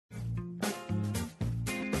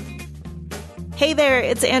Hey there,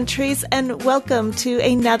 it's Antrice, and welcome to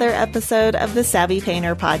another episode of the Savvy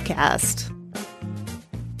Painter Podcast.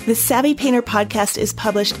 The Savvy Painter Podcast is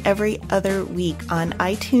published every other week on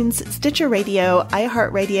iTunes, Stitcher Radio,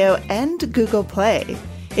 iHeartRadio, and Google Play.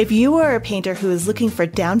 If you are a painter who is looking for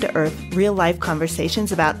down-to-earth, real-life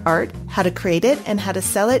conversations about art, how to create it, and how to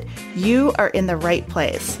sell it, you are in the right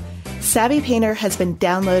place. Savvy Painter has been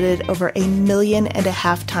downloaded over 1.5 million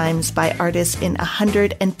times by artists in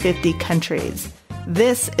 150 countries.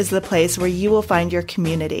 This is the place where you will find your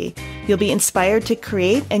community. You'll be inspired to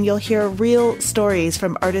create, and you'll hear real stories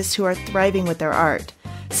from artists who are thriving with their art.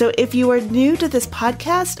 So if you are new to this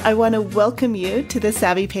podcast, I want to welcome you to the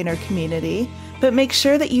Savvy Painter community. But make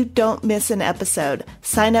sure that you don't miss an episode.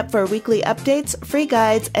 Sign up for weekly updates, free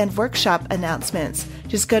guides, and workshop announcements.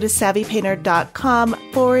 Just go to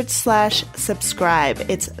savvypainter.com/subscribe.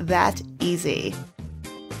 It's that easy.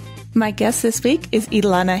 My guest this week is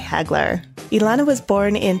Elana Hagler. Elana was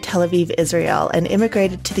born in Tel Aviv, Israel, and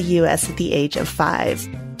immigrated to the U.S. at the age of 5.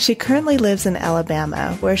 She currently lives in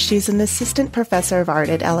Alabama, where she's an assistant professor of art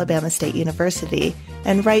at Alabama State University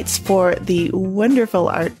and writes for the wonderful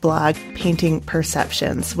art blog Painting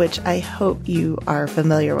Perceptions, which I hope you are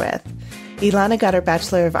familiar with. Elana got her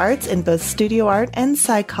Bachelor of Arts in both studio art and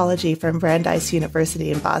psychology from Brandeis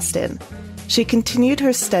University in Boston. She continued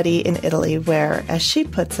her study in Italy where, as she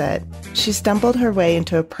puts it, she stumbled her way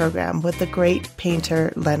into a program with the great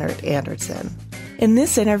painter Leonard Anderson. In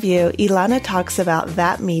this interview, Elana talks about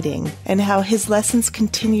that meeting and how his lessons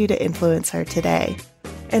continue to influence her today.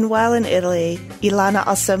 And while in Italy, Elana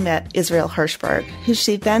also met Israel Hirschberg, who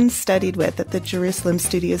she then studied with at the Jerusalem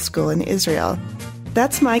Studio School in Israel.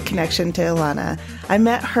 That's my connection to Elana. I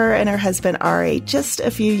met her and her husband Ari just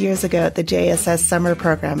a few years ago at the JSS summer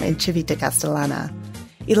program in Civita Castellana.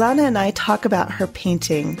 Elana and I talk about her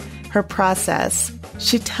painting, her process.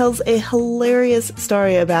 She tells a hilarious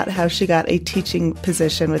story about how she got a teaching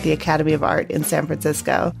position with the Academy of Art in San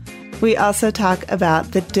Francisco. We also talk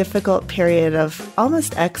about the difficult period of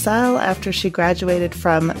almost exile after she graduated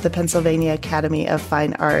from the Pennsylvania Academy of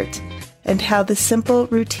Fine Art, and how the simple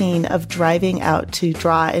routine of driving out to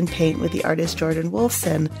draw and paint with the artist Jordan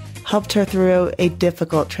Wolfson helped her through a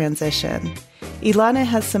difficult transition. Elana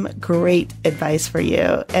has some great advice for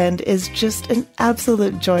you and is just an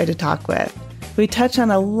absolute joy to talk with. We touch on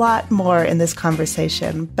a lot more in this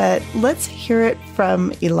conversation, but let's hear it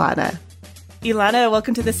from Elana. Elana,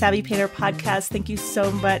 welcome to the Savvy Painter Podcast. Thank you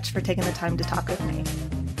so much for taking the time to talk with me.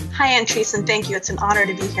 Hi, Antrice, and thank you. It's an honor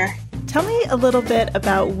to be here. Tell me a little bit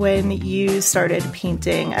about when you started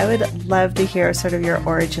painting. I would love to hear sort of your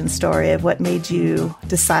origin story of what made you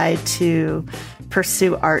decide to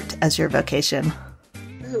pursue art as your vocation.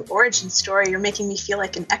 Ooh, origin story. You're making me feel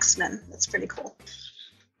like an X-Men. That's pretty cool.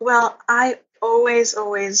 Well, I always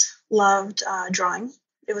loved drawing.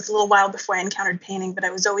 It was a little while before I encountered painting, but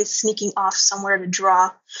I was always sneaking off somewhere to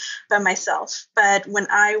draw by myself. But when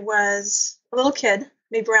I was a little kid,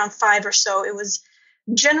 maybe around 5 or so, it was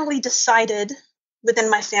generally decided within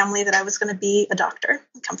my family that I was going to be a doctor.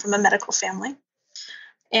 I come from a medical family.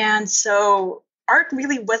 And so art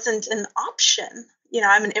really wasn't an option. You know,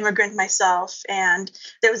 I'm an immigrant myself, and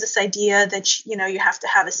there was this idea that, you know, you have to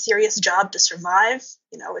have a serious job to survive.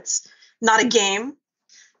 You know, it's not a game.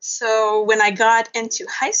 So when I got into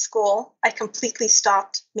high school, I completely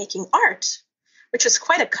stopped making art, which was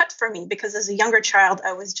quite a cut for me because as a younger child,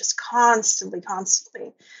 I was just constantly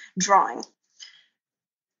drawing.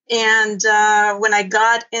 And when I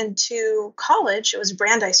got into college, it was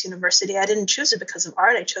Brandeis University. I didn't choose it because of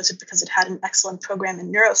art. I chose it because it had an excellent program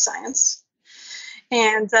in neuroscience.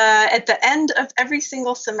 And at the end of every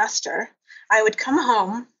single semester, I would come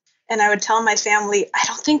home and I would tell my family, I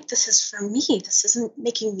don't think this is for me. This isn't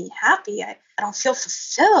making me happy. I don't feel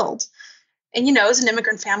fulfilled. And, you know, as an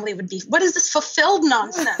immigrant family would be, what is this fulfilled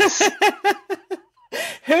nonsense?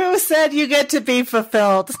 Who said you get to be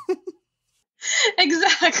fulfilled?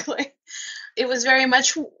 Exactly. It was very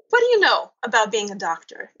much, what do you know about being a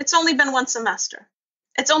doctor? It's only been 1 semester.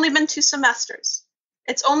 It's only been 2 semesters.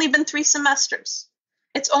 It's only been 3 semesters.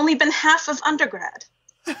 It's only been half of undergrad.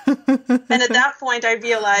 And at that point, I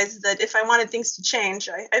realized that if I wanted things to change,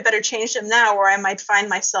 I better change them now, or I might find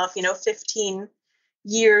myself, 15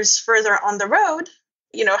 years further on the road,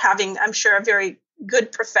 having, I'm sure, a very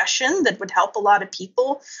good profession that would help a lot of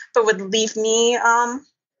people, but would leave me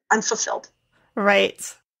unfulfilled. Right.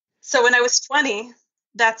 So when I was 20,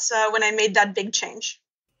 that's when I made that big change.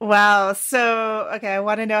 Wow. So, okay, I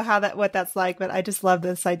want to know what that's like, but I just love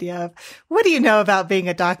this idea of, what do you know about being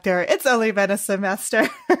a doctor? It's only been a semester.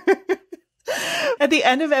 At the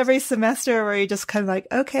end of every semester, were you just kind of like,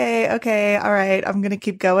 okay, all right, I'm going to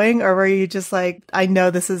keep going? Or were you just like, I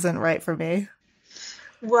know this isn't right for me?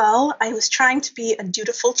 Well, I was trying to be a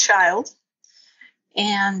dutiful child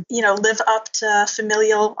and, live up to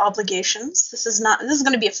familial obligations. This is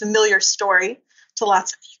going to be a familiar story to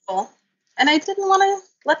lots of people. And I didn't want to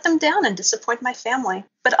let them down and disappoint my family.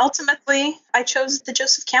 But ultimately, I chose the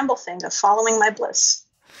Joseph Campbell thing of following my bliss.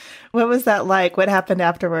 What was that like? What happened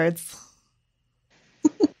afterwards?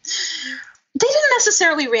 They didn't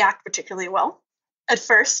necessarily react particularly well at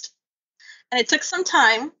first. And it took some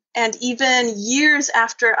time. And even years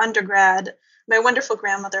after undergrad, my wonderful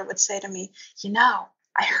grandmother would say to me,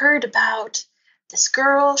 I heard about this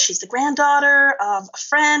girl. She's the granddaughter of a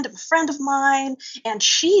friend of mine. And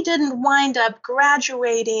she didn't wind up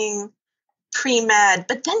graduating pre-med.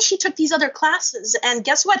 But then she took these other classes. And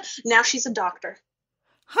guess what? Now she's a doctor.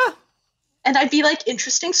 Huh. And I'd be like,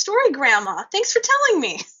 interesting story, Grandma. Thanks for telling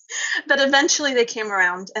me. But eventually they came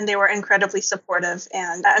around and they were incredibly supportive.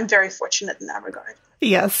 And I'm very fortunate in that regard.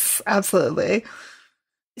 Yes, absolutely.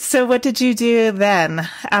 So what did you do then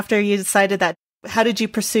after you decided that? How did you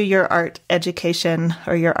pursue your art education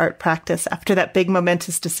or your art practice after that big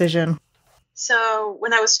momentous decision? So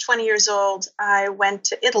when I was 20 years old, I went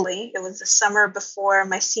to Italy. It was the summer before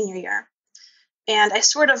my senior year. And I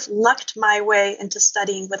sort of lucked my way into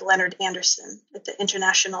studying with Leonard Anderson at the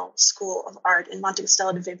International School of Art in Monte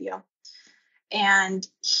Castello di Vibio. And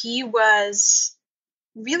he was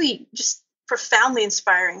really just profoundly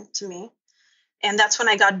inspiring to me. And that's when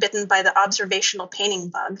I got bitten by the observational painting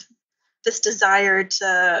bug, this desire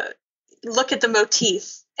to look at the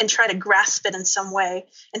motif and try to grasp it in some way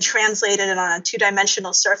and translate it on a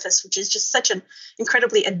two-dimensional surface, which is just such an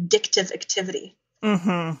incredibly addictive activity.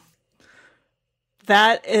 Mm-hmm.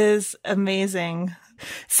 That is amazing.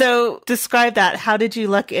 So describe that. How did you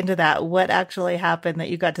look into that? What actually happened that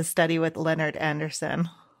you got to study with Leonard Anderson?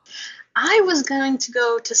 I was going to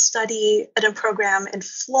go to study at a program in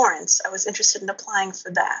Florence. I was interested in applying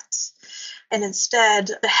for that. And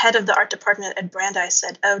instead, the head of the art department at Brandeis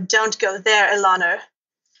said, "Oh, don't go there, Elana.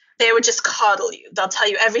 They would just coddle you. They'll tell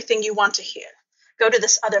you everything you want to hear. Go to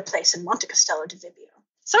this other place in Monte Castello di Vibio."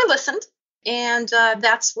 So I listened. And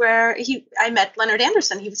that's where I met Leonard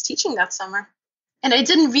Anderson. He was teaching that summer. And I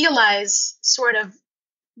didn't realize sort of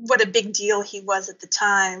what a big deal he was at the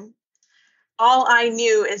time. All I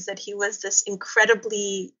knew is that he was this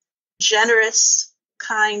incredibly generous,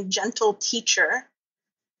 kind, gentle teacher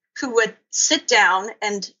who would sit down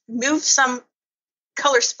and move some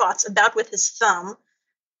color spots about with his thumb,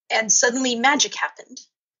 and suddenly magic happened.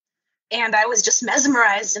 And I was just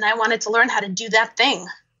mesmerized, and I wanted to learn how to do that thing.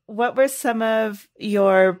 What were some of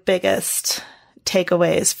your biggest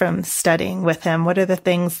takeaways from studying with him? What are the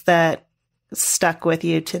things that stuck with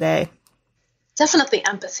you today? Definitely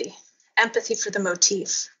empathy. Empathy for the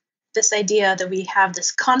motif. This idea that we have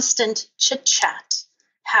this constant chit-chat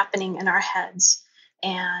happening in our heads,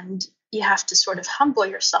 and you have to sort of humble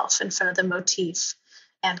yourself in front of the motif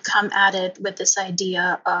and come at it with this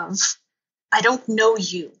idea of, I don't know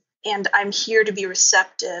you, and I'm here to be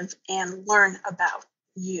receptive and learn about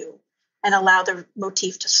you and allow the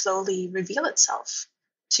motif to slowly reveal itself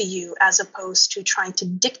to you, as opposed to trying to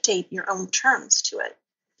dictate your own terms to it.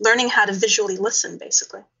 Learning how to visually listen,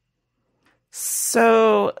 basically.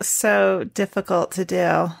 So difficult to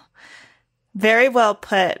do. Very well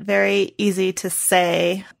put, very easy to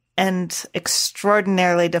say, and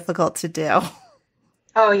extraordinarily difficult to do.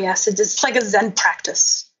 Oh, yes. It's like a Zen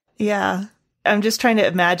practice. Yeah. I'm just trying to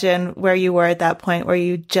imagine where you were at that point where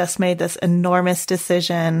you just made this enormous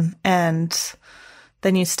decision and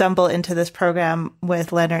then you stumble into this program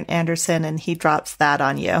with Leonard Anderson and he drops that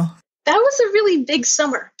on you. That was a really big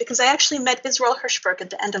summer because I actually met Israel Hirschberg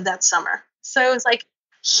at the end of that summer. So it was like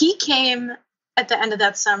he came at the end of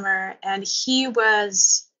that summer and he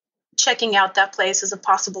was checking out that place as a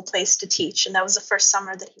possible place to teach. And that was the first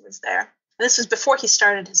summer that he was there. And this was before he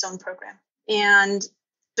started his own program. And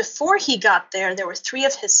before he got there, there were 3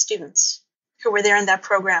 of his students who were there in that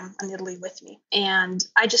program in Italy with me. And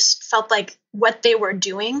I just felt like what they were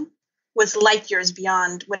doing was light years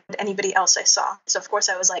beyond what anybody else I saw. So, of course,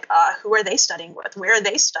 I was like, who are they studying with? Where are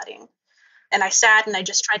they studying? And I sat and I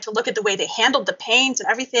just tried to look at the way they handled the paint and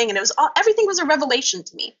everything. And everything was a revelation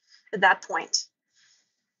to me at that point.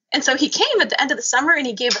 And so he came at the end of the summer and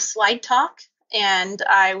he gave a slide talk. And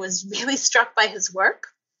I was really struck by his work.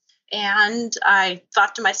 And I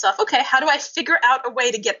thought to myself, okay, how do I figure out a way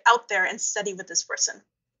to get out there and study with this person?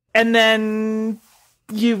 And then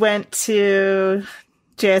you went to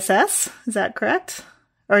JSS, is that correct?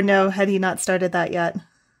 Or no, had he not started that yet?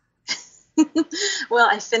 Well,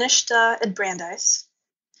 I finished at Brandeis,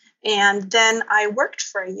 and then I worked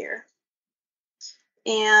for a year.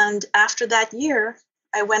 And after that year,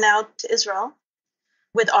 I went out to Israel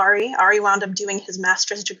with Ari. Ari wound up doing his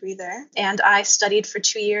master's degree there. And I studied for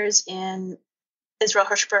 2 years in Israel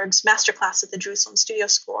Hirschberg's masterclass at the Jerusalem Studio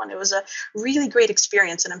School. And it was a really great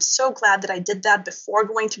experience. And I'm so glad that I did that before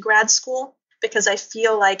going to grad school, because I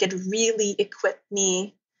feel like it really equipped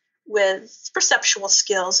me with perceptual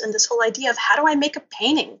skills and this whole idea of how do I make a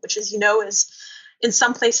painting, which is, is in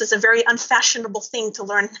some places a very unfashionable thing to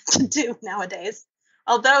learn to do nowadays,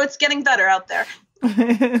 although it's getting better out there.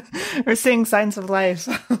 We're seeing signs of life.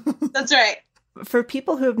 That's right. For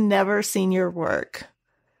people who have never seen your work,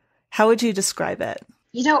 how would you describe it?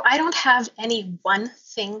 I don't have any one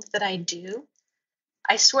thing that I do.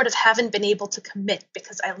 I sort of haven't been able to commit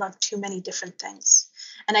because I love too many different things.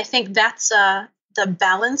 And I think that's the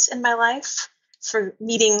balance in my life for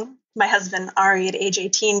meeting my husband, Ari, at age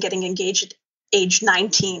 18, getting engaged at age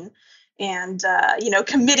 19, and,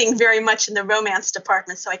 committing very much in the romance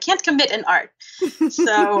department. So I can't commit in art.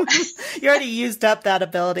 So you already used up that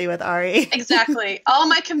ability with Ari. Exactly. All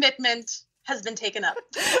my commitment has been taken up.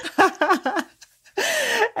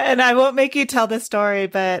 And I won't make you tell the story,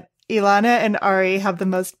 but Elana and Ari have the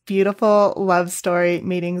most beautiful love story,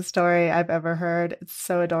 meeting story I've ever heard. It's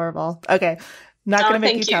so adorable. Okay. Not going to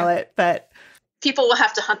make you tell it, but people will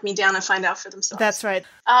have to hunt me down and find out for themselves. That's right.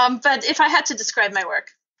 But if I had to describe my work,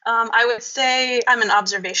 I would say I'm an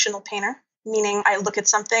observational painter, meaning I look at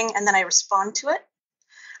something and then I respond to it.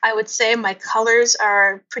 I would say my colors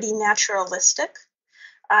are pretty naturalistic.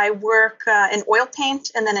 I work in oil paint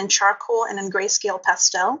and then in charcoal and in grayscale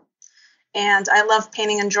pastel. And I love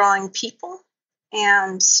painting and drawing people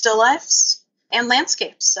and still lifes and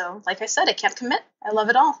landscapes. So like I said, I can't commit. I love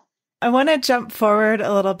it all. I want to jump forward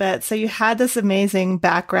a little bit. So you had this amazing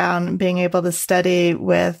background being able to study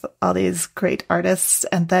with all these great artists,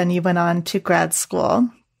 and then you went on to grad school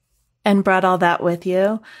and brought all that with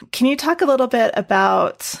you. Can you talk a little bit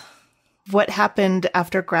about what happened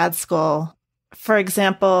after grad school? For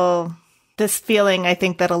example, this feeling I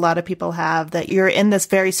think that a lot of people have that you're in this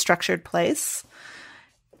very structured place,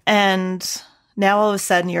 and now all of a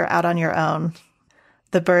sudden you're out on your own.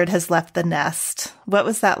 The bird has left the nest. What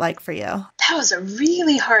was that like for you? That was a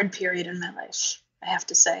really hard period in my life, I have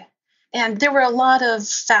to say. And there were a lot of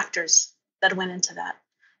factors that went into that.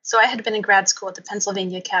 So I had been in grad school at the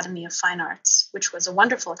Pennsylvania Academy of Fine Arts, which was a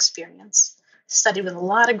wonderful experience. Studied with a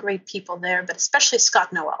lot of great people there, but especially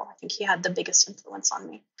Scott Noel. I think he had the biggest influence on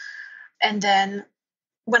me. And then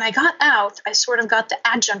when I got out, I sort of got the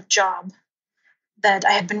adjunct job that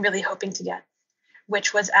I had been really hoping to get,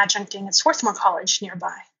 which was adjuncting at Swarthmore College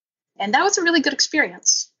nearby. And that was a really good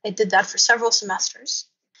experience. I did that for several semesters.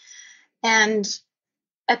 And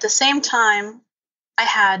at the same time, I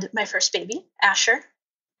had my first baby, Asher.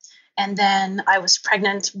 And then I was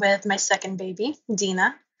pregnant with my second baby,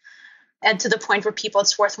 Dina. And to the point where people at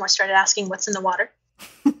Swarthmore started asking what's in the water.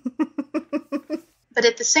 But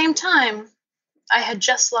at the same time, I had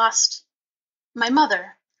just lost my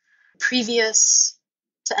mother previous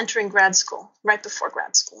to entering grad school, right before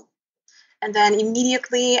grad school. And then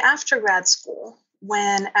immediately after grad school,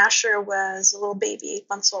 when Asher was a little baby, 8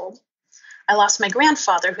 months old, I lost my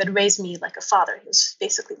grandfather who had raised me like a father. He was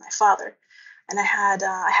basically my father. And I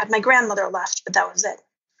had my grandmother left, but that was it.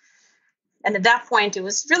 And at that point, it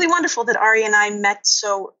was really wonderful that Ari and I met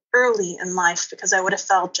so early in life, because I would have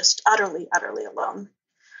felt just utterly, utterly alone.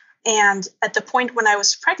 And at the point when I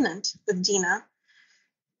was pregnant with Dina,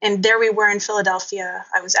 and there we were in Philadelphia,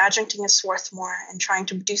 I was adjuncting at Swarthmore and trying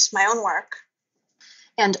to produce my own work.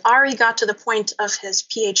 And Ari got to the point of his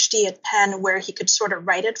PhD at Penn where he could sort of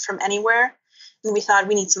write it from anywhere. And we thought,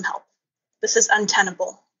 we need some help. This is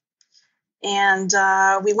untenable. And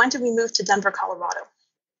we moved to Denver, Colorado,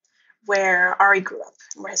 where Ari grew up,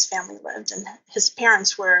 where his family lived. And his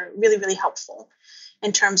parents were really, really helpful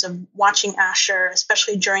in terms of watching Asher,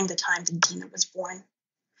 especially during the time that Dina was born.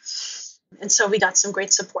 And so we got some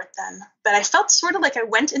great support then. But I felt sort of like I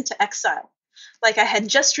went into exile. Like I had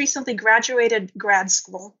just recently graduated grad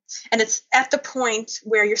school. And it's at the point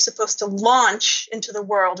where you're supposed to launch into the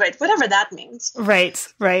world, right? Whatever that means. Right,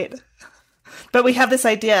 right. But we have this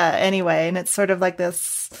idea anyway, and it's sort of like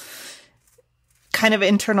this kind of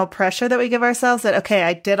internal pressure that we give ourselves that, okay,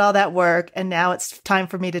 I did all that work, and now it's time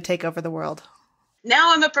for me to take over the world.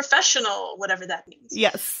 Now I'm a professional, whatever that means.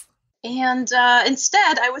 Yes. And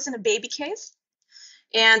instead, I was in a baby cave,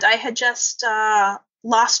 and I had just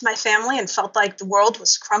lost my family and felt like the world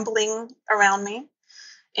was crumbling around me,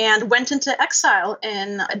 and went into exile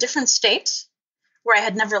in a different state where I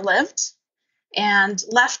had never lived. and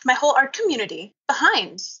left my whole art community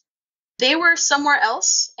behind. They were somewhere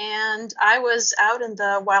else, and I was out in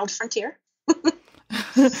the wild frontier.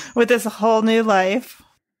 With this whole new life.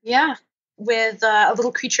 Yeah, with a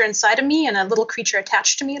little creature inside of me and a little creature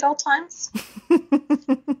attached to me at all times.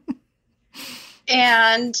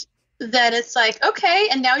 And then it's like, okay,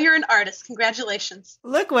 and now you're an artist. Congratulations.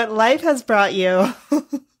 Look what life has brought you.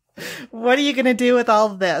 What are you going to do with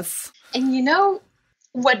all of this? And you know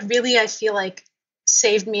what really I feel like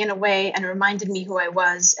saved me in a way and reminded me who I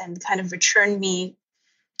was and kind of returned me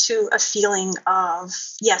to a feeling of,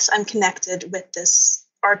 yes, I'm connected with this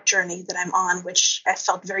art journey that I'm on, which I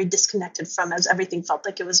felt very disconnected from as everything felt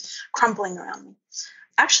like it was crumbling around me.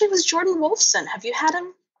 Actually, it was Jordan Wolfson. Have you had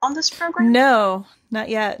him on this program? No, not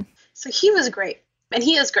yet. So he was great. And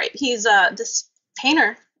he is great. He's this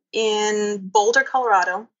painter in Boulder,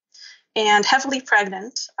 Colorado, and heavily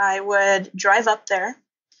pregnant. I would drive up there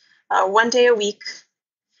one day a week,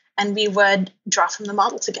 and we would draw from the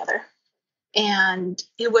model together. And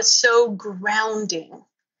it was so grounding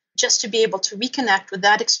just to be able to reconnect with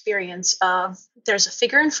that experience of there's a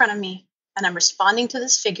figure in front of me, and I'm responding to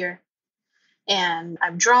this figure, and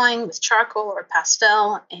I'm drawing with charcoal or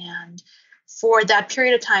pastel, and for that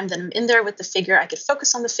period of time that I'm in there with the figure, I could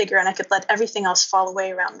focus on the figure and I could let everything else fall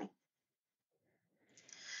away around me.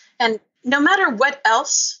 And no matter what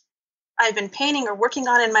else I've been painting or working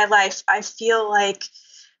on in my life, I feel like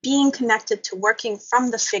being connected to working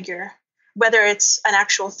from the figure, whether it's an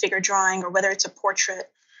actual figure drawing or whether it's a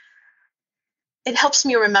portrait, it helps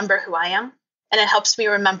me remember who I am and it helps me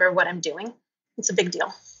remember what I'm doing. It's a big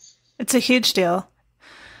deal. It's a huge deal.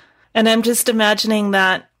 And I'm just imagining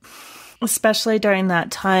that, especially during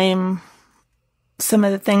that time, some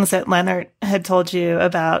of the things that Leonard had told you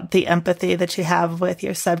about the empathy that you have with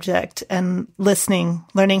your subject and listening,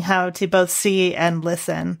 learning how to both see and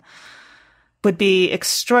listen would be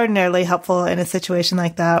extraordinarily helpful in a situation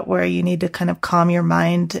like that where you need to kind of calm your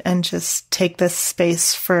mind and just take this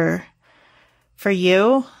space for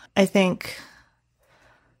you. I think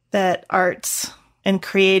that arts and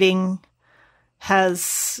creating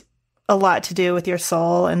has a lot to do with your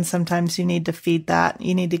soul, and sometimes you need to feed that.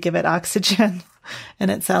 You need to give it oxygen.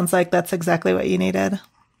 And it sounds like that's exactly what you needed.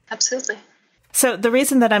 Absolutely. So the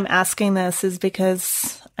reason that I'm asking this is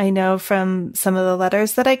because I know from some of the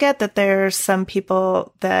letters that I get that there's some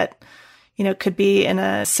people that, you know, could be in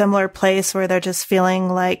a similar place where they're just feeling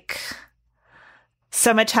like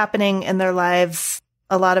so much happening in their lives,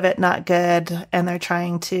 a lot of it not good, and they're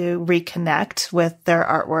trying to reconnect with their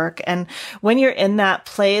artwork. And when you're in that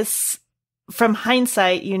place, from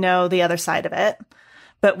hindsight, you know the other side of it.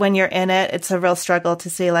 But when you're in it, it's a real struggle to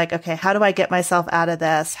see like, okay, how do I get myself out of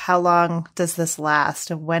this? How long does this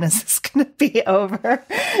last? And when is this going to be over?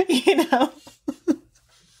 You know?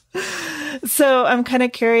 So I'm kind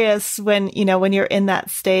of curious when, you know, when you're in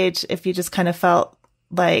that stage, if you just kind of felt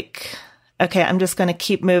like, okay, I'm just going to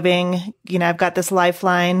keep moving. You know, I've got this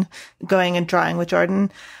lifeline going and drawing with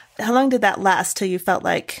Jordan. How long did that last till you felt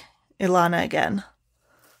like Elana again?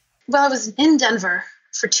 Well, I was in Denver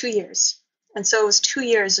for 2 years. And so it was 2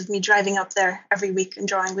 years of me driving up there every week and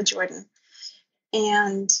drawing with Jordan.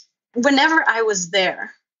 And whenever I was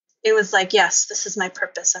there, it was like, yes, this is my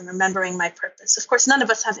purpose. I'm remembering my purpose. Of course, none of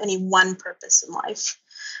us have any one purpose in life,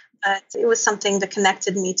 but it was something that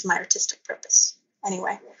connected me to my artistic purpose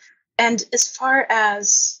anyway. And as far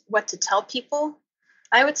as what to tell people,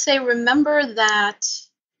 I would say remember that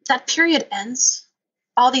that period ends.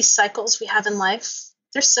 All these cycles we have in life,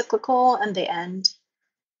 they're cyclical and they end.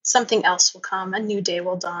 Something else will come, a new day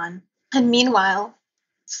will dawn. And meanwhile,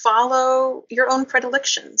 follow your own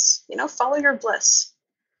predilections, you know, follow your bliss.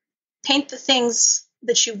 Paint the things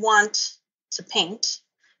that you want to paint.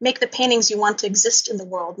 Make the paintings you want to exist in the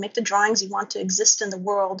world. Make the drawings you want to exist in the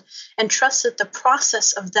world. And trust that the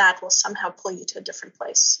process of that will somehow pull you to a different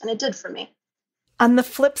place. And it did for me. On the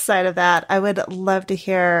flip side of that, I would love to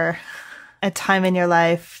hear a time in your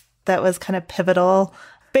life that was kind of pivotal.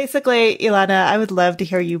 Basically, Elana, I would love to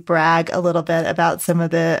hear you brag a little bit about some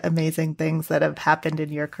of the amazing things that have happened in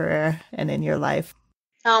your career and in your life.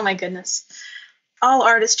 Oh, my goodness. All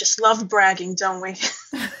artists just love bragging, don't we?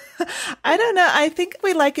 I don't know. I think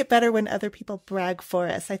we like it better when other people brag for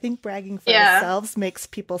us. I think bragging for ourselves makes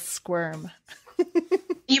people squirm.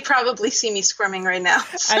 You probably see me squirming right now.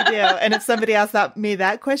 I do. And if somebody asked me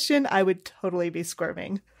that question, I would totally be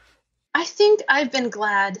squirming. I think I've been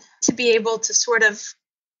glad to be able to sort of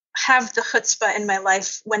have the chutzpah in my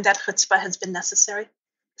life when that chutzpah has been necessary.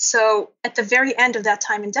 So at the very end of that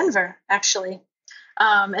time in Denver, actually,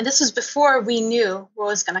 and this was before we knew what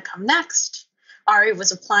was going to come next, Ari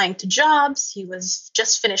was applying to jobs. He was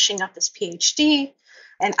just finishing up his PhD.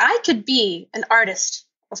 And I could be an artist,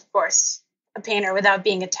 of course, a painter without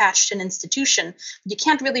being attached to an institution. You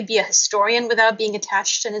can't really be a historian without being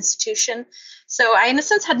attached to an institution. So I, in a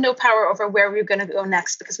sense, had no power over where we were going to go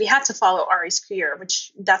next because we had to follow Ari's career,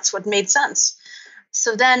 which that's what made sense.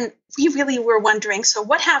 So then we really were wondering, so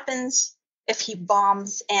what happens if he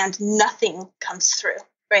bombs and nothing comes through,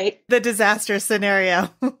 right? The disaster scenario.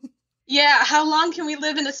 Yeah, how long can we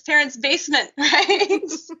live in his parents' basement, right?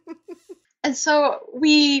 And so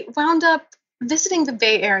we wound up visiting the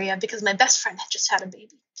Bay Area because my best friend had just had a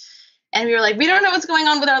baby. And we were like, we don't know what's going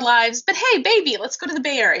on with our lives, but hey, baby, let's go to the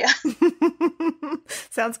Bay Area.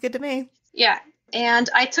 Sounds good to me. Yeah. And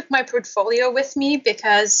I took my portfolio with me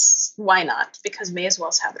because why not? Because may as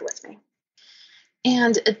well have it with me.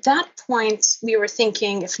 And at that point, we were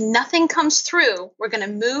thinking, if nothing comes through, we're going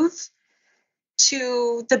to move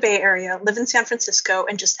to the Bay Area, live in San Francisco,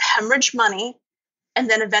 and just hemorrhage money. And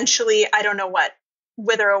then eventually, I don't know what,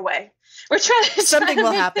 wither away. We're trying to Something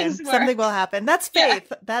will happen. Something will happen. That's faith.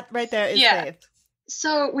 Yeah. That right there is faith.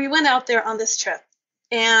 So we went out there on this trip.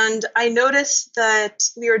 And I noticed that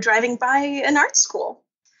we were driving by an art school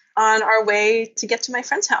on our way to get to my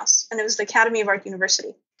friend's house. And it was the Academy of Art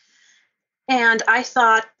University. And I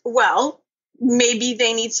thought, well, maybe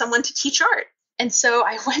they need someone to teach art. And so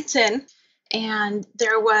I went in, and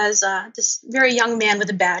there was this very young man with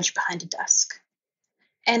a badge behind a desk.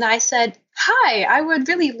 And I said, hi, I would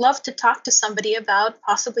really love to talk to somebody about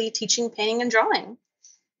possibly teaching painting and drawing.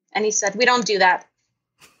 And he said, we don't do that.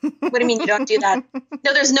 What do you mean you don't do that?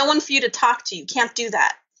 No, there's no one for you to talk to. You can't do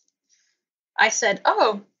that. I said,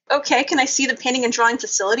 oh, okay. Can I see the painting and drawing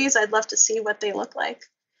facilities? I'd love to see what they look like.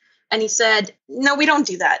 And he said, no, we don't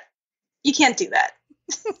do that. You can't do that.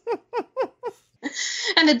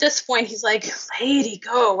 And at this point, he's like, lady,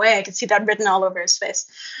 go away. I could see that written all over his face.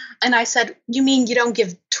 And I said, you mean you don't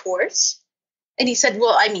give tours? And he said,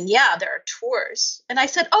 well, I mean, yeah, there are tours. And I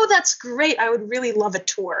said, oh, that's great. I would really love a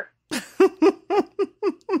tour.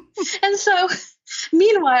 And so,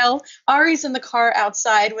 meanwhile, Ari's in the car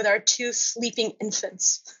outside with our 2 sleeping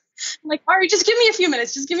infants. I'm like, Ari, just give me a few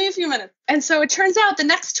minutes. Just give me a few minutes. And so it turns out the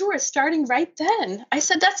next tour is starting right then. I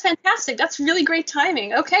said, that's fantastic. That's really great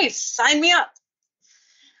timing. Okay, sign me up.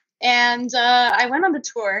 And I went on the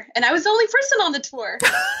tour, and I was the only person on the tour.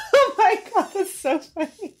 Oh my God, that's so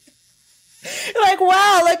funny. You're like,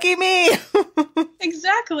 wow, lucky me.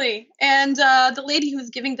 Exactly. And the lady who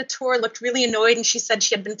was giving the tour looked really annoyed, and she said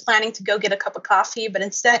she had been planning to go get a cup of coffee, but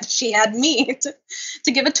instead she had me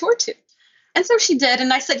to give a tour to. And so she did.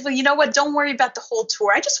 And I said, well, you know what? Don't worry about the whole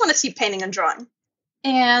tour. I just want to see painting and drawing.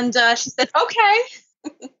 And she said, okay.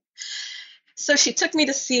 So she took me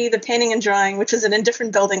to see the painting and drawing, which was in a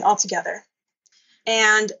different building altogether.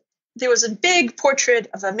 And there was a big portrait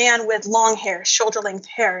of a man with long hair, shoulder-length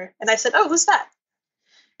hair. And I said, oh, who's that?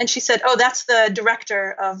 And she said, oh, that's the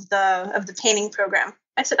director of the painting program.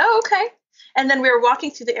 I said, oh, okay. And then we were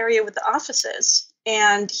walking through the area with the offices.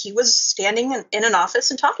 And he was standing in an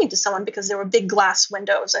office and talking to someone because there were big glass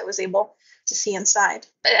windows I was able to see inside.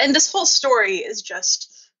 And this whole story is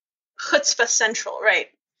just chutzpah central, right?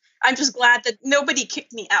 I'm just glad that nobody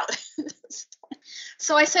kicked me out.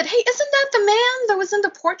 So I said, hey, isn't that the man that was in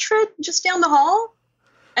the portrait just down the hall?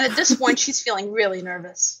 And at this point, she's feeling really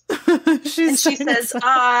nervous. And she says,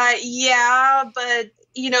 yeah, but,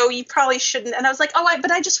 you probably shouldn't. And I was like,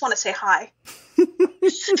 but I just want to say hi.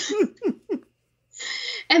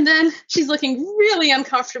 And then she's looking really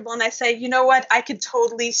uncomfortable. And I say, you know what? I could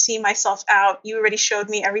totally see myself out. You already showed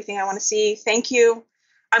me everything I want to see. Thank you.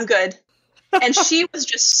 I'm good. And she was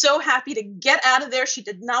just so happy to get out of there. She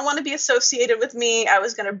did not want to be associated with me. I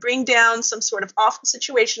was going to bring down some sort of awful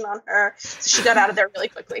situation on her. So she got out of there really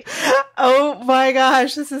quickly. Oh my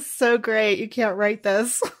gosh, this is so great. You can't write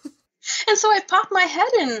this. And so I pop my head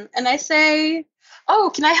in and I say,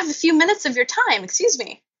 oh, can I have a few minutes of your time? Excuse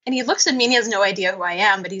me. And he looks at me and he has no idea who I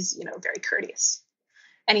am, but he's, very would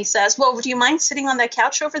And he says, well, do you mind sitting on that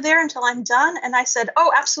couch over there until I'm done? And I said,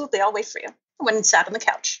 oh, absolutely. I'll wait for you. I went and sat on the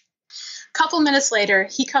couch. A couple minutes later,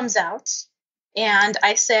 he comes out and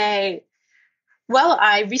I say, well,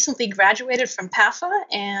 I recently graduated from PAFA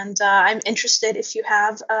and I'm interested if you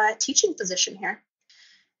have a teaching position here.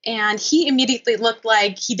 And he immediately looked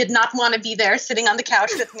like he did not want to be there sitting on the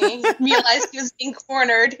couch with me. He realized he was being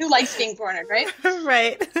cornered. Who likes being cornered, right?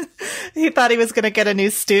 Right. He thought he was going to get a new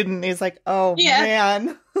student. He's like, oh,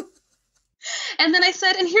 man. And then I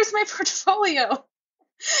said, and here's my portfolio.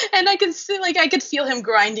 And I could see, I could feel him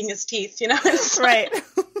grinding his teeth, Right.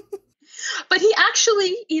 But he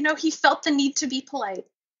actually, he felt the need to be polite.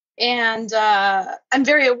 And I'm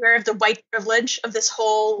very aware of the white privilege of this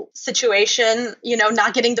whole situation,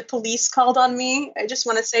 not getting the police called on me. I just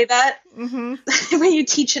want to say that. Mm-hmm. When you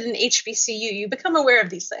teach at an HBCU, you become aware of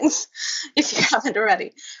these things if you haven't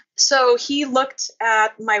already. So he looked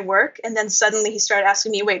at my work, and then suddenly he started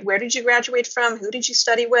asking me, wait, where did you graduate from? Who did you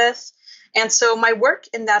study with? And so my work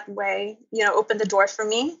in that way, opened the door for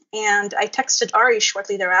me. And I texted Ari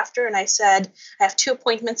shortly thereafter, and I said, I have 2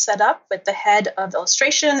 appointments set up with the head of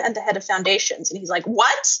illustration and the head of foundations. And he's like,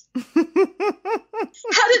 what?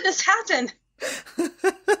 How did this happen?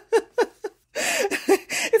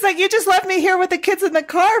 It's like, you just left me here with the kids in the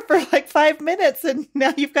car for like 5 minutes and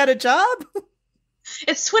now you've got a job?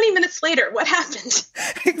 It's 20 minutes later. What happened?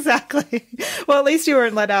 Exactly. Well, at least you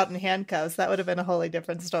weren't let out in handcuffs. That would have been a wholly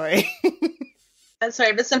different story. That's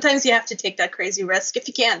right. But sometimes you have to take that crazy risk if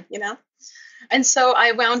you can, And so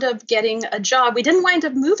I wound up getting a job. We didn't wind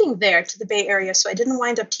up moving there to the Bay Area, so I didn't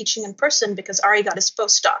wind up teaching in person because Ari got his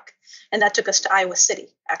postdoc. And that took us to Iowa City,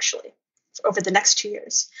 actually, over the next 2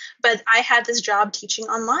 years. But I had this job teaching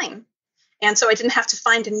online. And so I didn't have to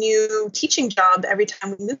find a new teaching job every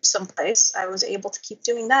time we moved someplace. I was able to keep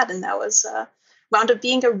doing that. And that was wound up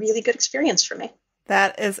being a really good experience for me.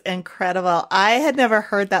 That is incredible. I had never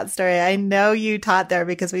heard that story. I know you taught there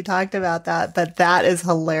because we talked about that, but that is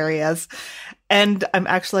hilarious. And I'm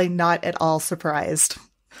actually not at all surprised.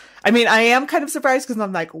 I mean, I am kind of surprised because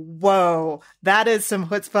I'm like, whoa, that is some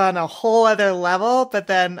chutzpah on a whole other level. But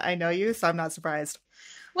then I know you, so I'm not surprised.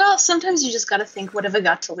 Well, sometimes you just got to think, what have I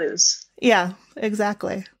got to lose? Yeah,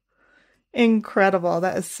 exactly. Incredible.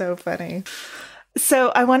 That is so funny.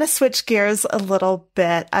 So I want to switch gears a little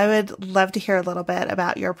bit. I would love to hear a little bit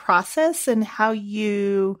about your process and how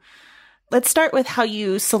let's start with how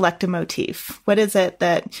you select a motif. What is it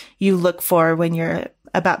that you look for when you're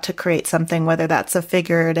about to create something, whether that's a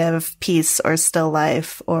figurative piece or still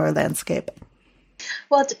life or landscape?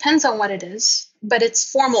 Well, it depends on what it is, but it's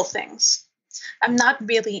formal things. I'm not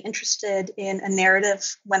really interested in a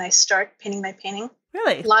narrative when I start painting my painting.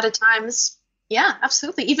 Really? A lot of times, yeah,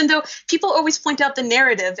 absolutely. Even though people always point out the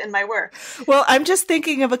narrative in my work. Well, I'm just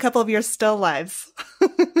thinking of a couple of your still lives.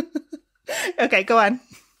 Okay, go on.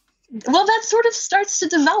 Well, that sort of starts to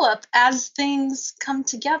develop as things come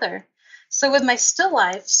together. So with my still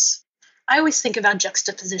lifes, I always think about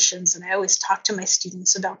juxtapositions, and I always talk to my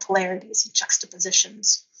students about polarities and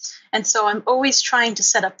juxtapositions. And so I'm always trying to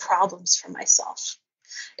set up problems for myself.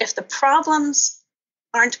 If the problems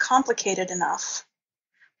aren't complicated enough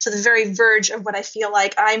to the very verge of what I feel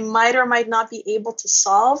like I might or might not be able to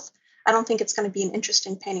solve, I don't think it's going to be an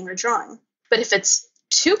interesting painting or drawing. But if it's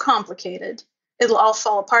too complicated, it'll all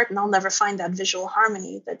fall apart and I'll never find that visual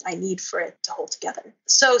harmony that I need for it to hold together.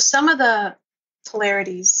 So some of the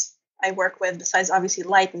polarities I work with, besides obviously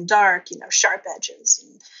light and dark, sharp edges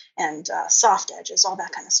and soft edges, all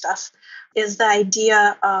that kind of stuff, is the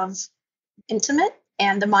idea of intimate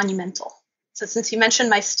and the monumental. So since you mentioned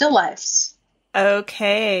my still lifes.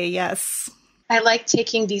 Okay, yes. I like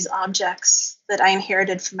taking these objects that I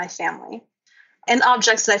inherited from my family and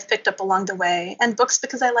objects that I've picked up along the way and books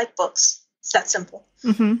because I like books. It's that simple.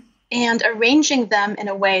 Mm-hmm. And arranging them in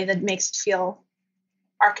a way that makes it feel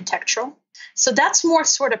architectural. So that's more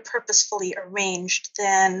sort of purposefully arranged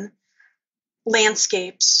than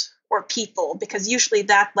landscapes or people, because usually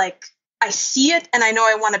that, like, I see it and I know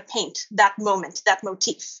I want to paint that moment, that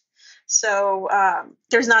motif. So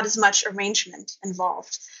there's not as much arrangement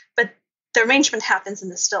involved. But the arrangement happens in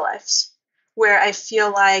the still lifes, where I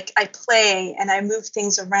feel like I play and I move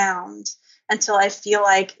things around until I feel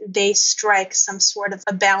like they strike some sort of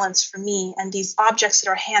a balance for me. And these objects that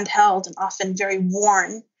are handheld and often very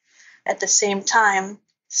worn at the same time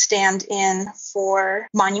stand in for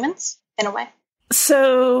monuments in a way.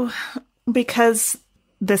 So, because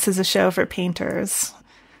this is a show for painters,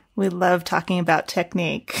 we love talking about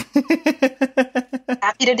technique.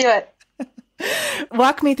 Happy to do it.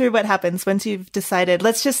 Walk me through what happens once you've decided.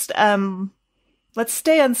 Let's just let's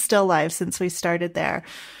stay on still life since we started there.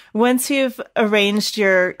 Once you've arranged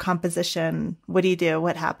your composition, what do you do?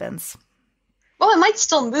 What happens? Well, it might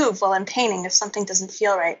still move while I'm painting if something doesn't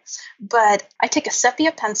feel right. But I take a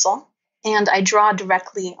sepia pencil and I draw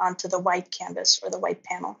directly onto the white canvas or the white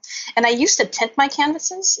panel. And I used to tint my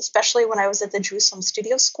canvases, especially when I was at the Jerusalem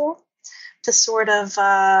Studio School, to sort of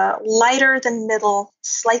lighter than middle,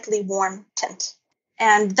 slightly warm tint.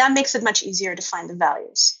 And that makes it much easier to find the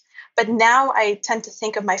values. But now I tend to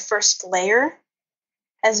think of my first layer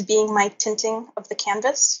as being my tinting of the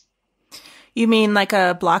canvas. You mean like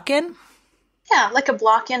a block-in? Yeah, like a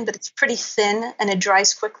block-in, but it's pretty thin and it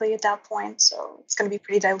dries quickly at that point, so it's going to be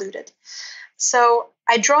pretty diluted. So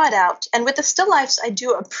I draw it out. And with the still lifes, I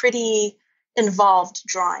do a pretty involved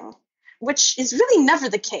drawing, which is really never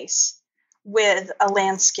the case with a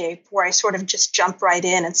landscape where I sort of just jump right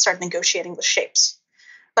in and start negotiating with shapes.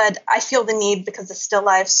 But I feel the need because the still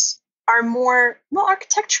lifes are more, well,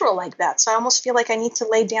 architectural like that. So I almost feel like I need to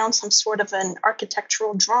lay down some sort of an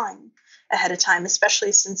architectural drawing ahead of time,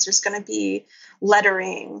 especially since there's going to be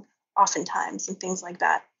lettering oftentimes and things like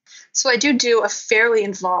that. So I do a fairly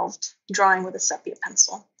involved drawing with a sepia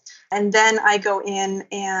pencil. And then I go in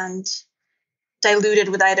and dilute it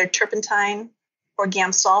with either turpentine or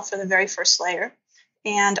Gamsol for the very first layer.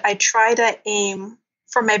 And I try to aim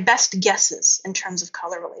for my best guesses in terms of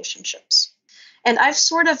color relationships. And I've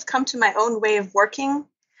sort of come to my own way of working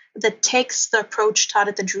that takes the approach taught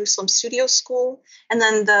at the Jerusalem Studio School and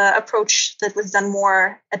then the approach that was done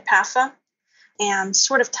more at PAFA and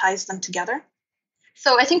sort of ties them together.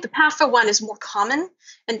 So I think the PAFA one is more common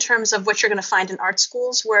in terms of what you're going to find in art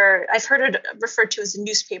schools, where I've heard it referred to as the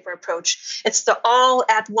newspaper approach. It's the all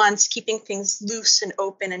at once, keeping things loose and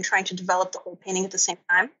open and trying to develop the whole painting at the same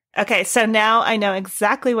time. Okay, so now I know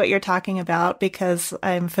exactly what you're talking about because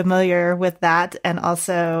I'm familiar with that and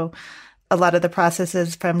also a lot of the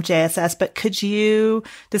processes from JSS. But could you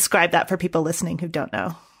describe that for people listening who don't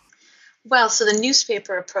know? Well, so the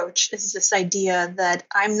newspaper approach is this idea that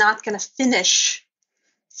I'm not going to finish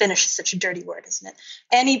is such a dirty word, isn't it?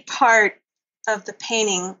 Any part of the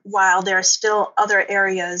painting while there are still other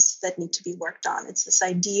areas that need to be worked on. It's this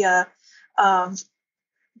idea of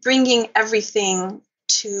bringing everything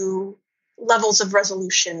to levels of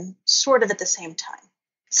resolution sort of at the same time.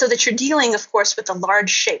 So that you're dealing, of course, with the large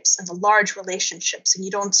shapes and the large relationships, and you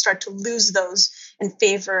don't start to lose those in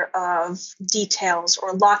favor of details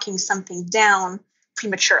or locking something down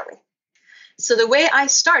prematurely. So the way I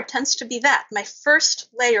start tends to be that. My first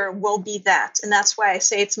layer will be that, and that's why I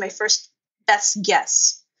say it's my first best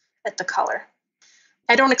guess at the color.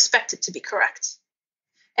 I don't expect it to be correct.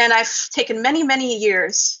 And I've taken many, many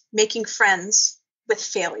years making friends with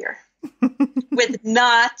failure, with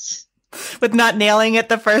not nailing it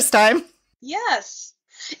the first time. Yes.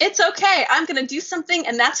 It's okay. I'm going to do something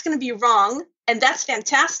and that's going to be wrong. And that's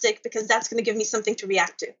fantastic because that's going to give me something to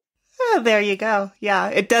react to. Oh, there you go. Yeah.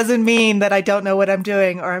 It doesn't mean that I don't know what I'm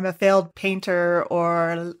doing or I'm a failed painter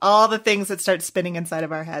or all the things that start spinning inside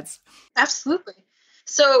of our heads. Absolutely.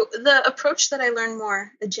 So the approach that I learned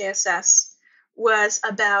more at JSS was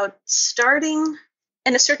about starting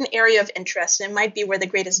in a certain area of interest. And it might be where the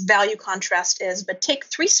greatest value contrast is, but take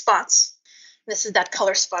 3 spots. This is that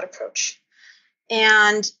color spot approach.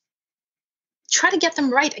 And try to get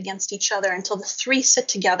them right against each other until the 3 sit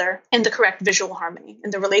together in the correct visual harmony, in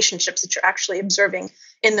the relationships that you're actually observing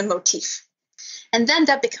in the motif. And then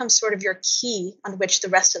that becomes sort of your key on which the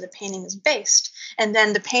rest of the painting is based. And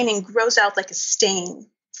then the painting grows out like a stain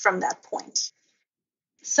from that point.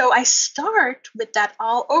 So I start with that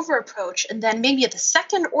all over approach. And then maybe at the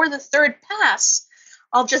second or the third pass,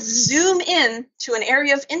 I'll just zoom in to an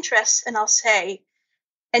area of interest and I'll say,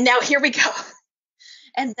 and now here we go.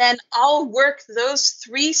 And then I'll work those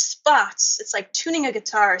 3 spots. It's like tuning a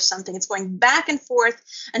guitar or something. It's going back and forth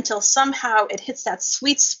until somehow it hits that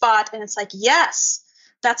sweet spot. And it's like, yes,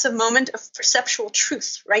 that's a moment of perceptual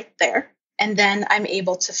truth right there. And then I'm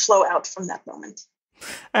able to flow out from that moment.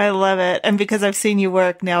 I love it. And because I've seen you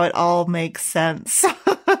work, now it all makes sense.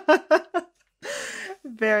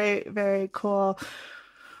 Very, very cool.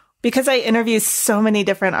 Because I interview so many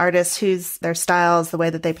different artists whose their styles, the way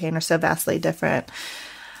that they paint are so vastly different,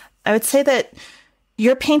 I would say that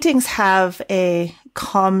your paintings have a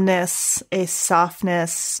calmness, a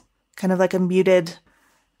softness, kind of like a muted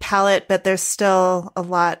palette, but there's still a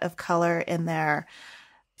lot of color in there.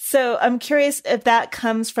 So I'm curious if that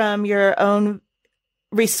comes from your own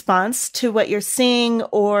response to what you're seeing,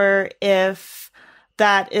 or if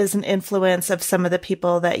that is an influence of some of the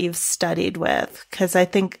people that you've studied with. Because I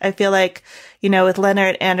feel like, with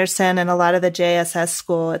Leonard Anderson and a lot of the JSS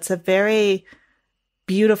school, it's a very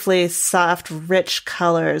beautifully soft, rich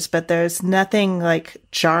colors, but there's nothing like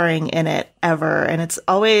jarring in it ever. And it's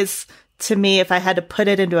always, to me, if I had to put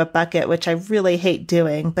it into a bucket, which I really hate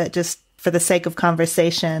doing, but just for the sake of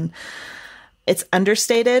conversation, it's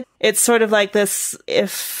understated. It's sort of like this,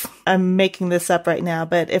 if I'm making this up right now,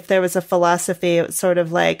 but if there was a philosophy, it's sort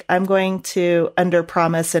of like, I'm going to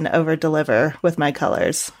underpromise and overdeliver with my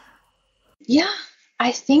colors. Yeah,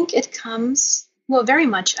 I think it comes, very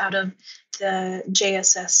much out of the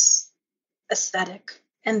JSS aesthetic.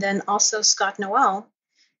 And then also Scott Noel.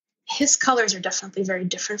 His colors are definitely very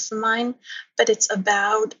different from mine, but it's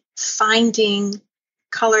about finding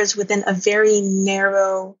colors within a very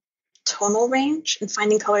narrow tonal range and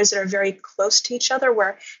finding colors that are very close to each other,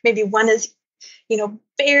 where maybe one is,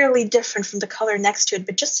 barely different from the color next to it,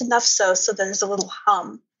 but just enough so that there's a little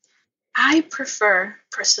hum. I prefer,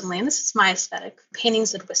 personally, and this is my aesthetic,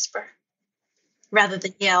 paintings that whisper rather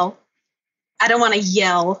than yell. I don't want to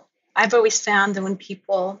yell. I've always found that when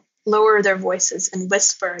people lower their voices and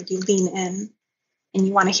whisper, you lean in and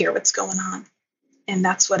you want to hear what's going on. And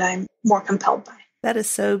that's what I'm more compelled by. That is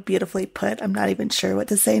so beautifully put. I'm not even sure what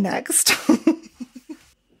to say next.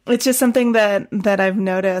 It's just something that I've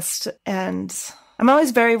noticed, and I'm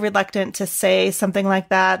always very reluctant to say something like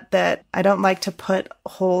that I don't like to put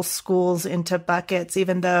whole schools into buckets,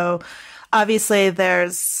 even though obviously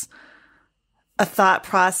there's a thought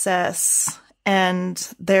process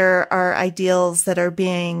and there are ideals that are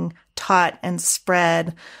being taught and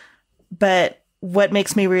spread. But what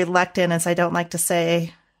makes me reluctant is I don't like to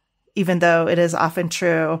say, even though it is often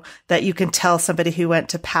true, that you can tell somebody who went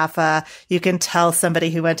to PAFA, you can tell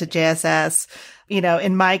somebody who went to JSS.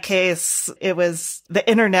 In my case, the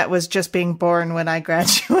internet was just being born when I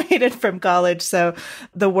graduated from college. So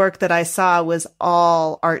the work that I saw was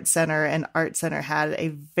all Art Center, and Art Center had a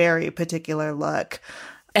very particular look.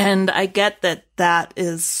 And I get that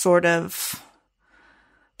is sort of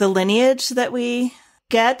the lineage that we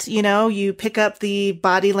get. You pick up the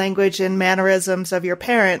body language and mannerisms of your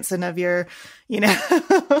parents and of your, Well,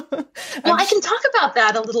 I can talk about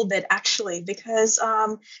that a little bit, actually, because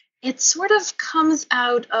it sort of comes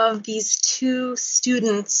out of these two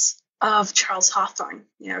students of Charles Hawthorne,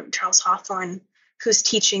 Charles Hawthorne, whose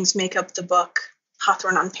teachings make up the book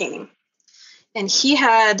Hawthorne on Painting. And he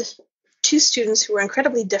had two students who were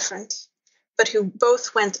incredibly different, but who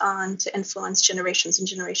both went on to influence generations and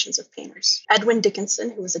generations of painters. Edwin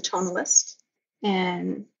Dickinson, who was a tonalist,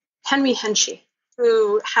 and Henry Henshey,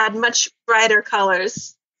 who had much brighter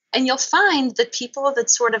colors. And you'll find that people that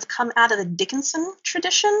sort of come out of the Dickinson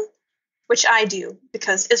tradition, which I do,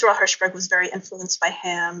 because Israel Hirschberg was very influenced by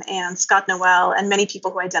him, and Scott Noel and many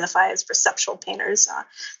people who identify as perceptual painters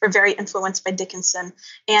were very influenced by Dickinson.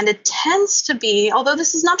 And it tends to be, although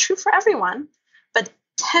this is not true for everyone, but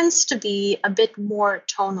tends to be a bit more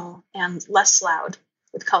tonal and less loud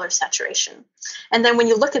with color saturation. And then when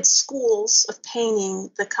you look at schools of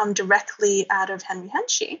painting that come directly out of Henry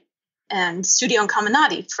Henshey, and Studio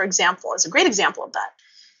Incaminati, for example, is a great example of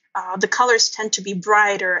that. The colors tend to be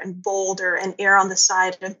brighter and bolder and err on the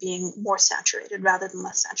side of being more saturated rather than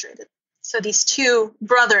less saturated. So these two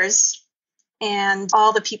brothers and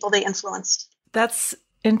all the people they influenced. That's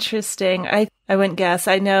interesting. I wouldn't guess.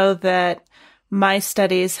 I know that my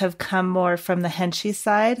studies have come more from the Henshey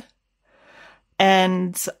side.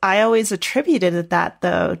 And I always attributed that,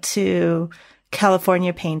 though, to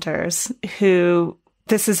California painters who,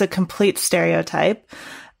 this is a complete stereotype,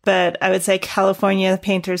 but I would say California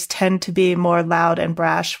painters tend to be more loud and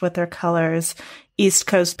brash with their colors. East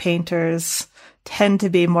Coast painters tend to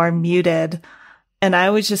be more muted. And I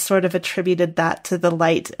always just sort of attributed that to the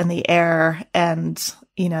light and the air and,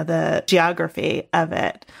 the geography of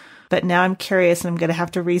it. But now I'm curious and I'm going to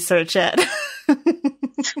have to research it. Well,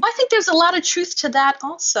 I think there's a lot of truth to that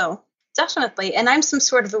also. Definitely. And I'm some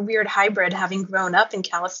sort of a weird hybrid, having grown up in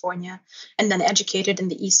California and then educated in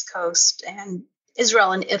the East Coast and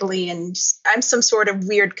Israel and Italy. And I'm some sort of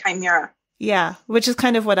weird chimera. Yeah, which is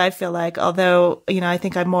kind of what I feel like. Although, I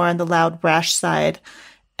think I'm more on the loud, brash side,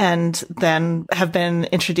 and then have been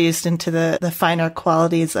introduced into the finer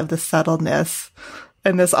qualities of the subtleness.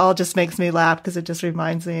 And this all just makes me laugh because it just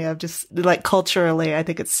reminds me of just like culturally, I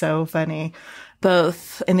think it's so funny,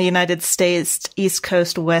 both in the United States, East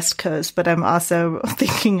Coast, West Coast. But I'm also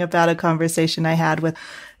thinking about a conversation I had with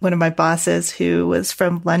one of my bosses who was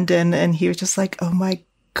from London. And he was just like, oh my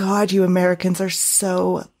God, you Americans are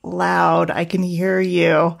so loud. I can hear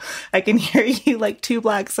you. I can hear you like 2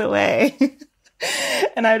 blocks away.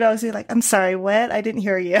 And I'd always be like, I'm sorry, what? I didn't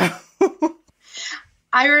hear you.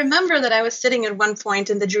 I remember that I was sitting at one point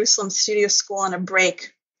in the Jerusalem Studio School on a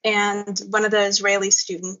break, and one of the Israeli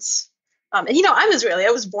students, and I'm Israeli, I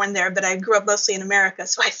was born there, but I grew up mostly in America,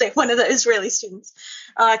 so I say one of the Israeli students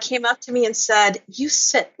came up to me and said, you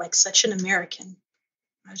sit like such an American.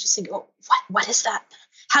 I was just thinking, oh, what is that?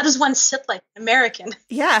 How does one sit like an American?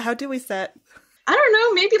 Yeah, how do we sit? I don't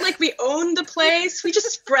know, maybe like we own the place. We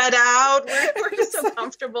just spread out. We're just so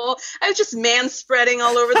comfortable. I was just man-spreading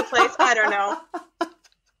all over the place. I don't know.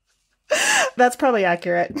 That's probably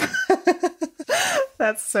accurate.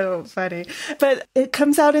 That's so funny. But it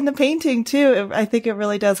comes out in the painting too. I think it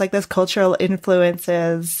really does. Like those cultural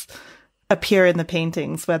influences appear in the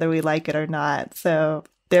paintings, whether we like it or not. So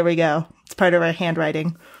there we go. It's part of our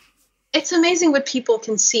handwriting. It's amazing what people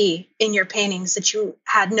can see in your paintings that you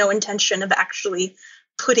had no intention of actually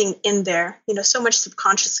putting in there. So much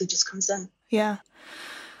subconsciously just comes in. Yeah.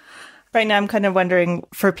 Right now, I'm kind of wondering,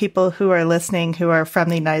 for people who are listening who are from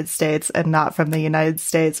the United States and not from the United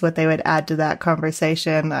States, what they would add to that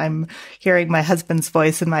conversation. I'm hearing my husband's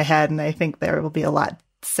voice in my head, and I think there will be a lot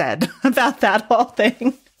said about that whole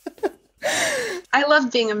thing. I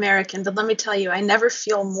love being American, but let me tell you, I never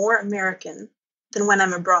feel more American than when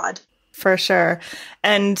I'm abroad. For sure.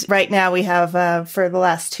 And right now we have, for the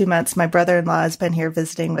last 2 months, my brother-in-law has been here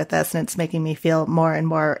visiting with us, and it's making me feel more and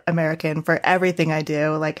more American for everything I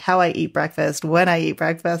do, like how I eat breakfast, when I eat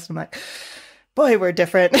breakfast. I'm like, boy, we're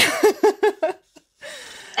different.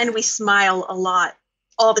 And we smile a lot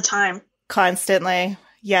all the time. Constantly.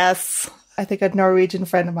 Yes. I think a Norwegian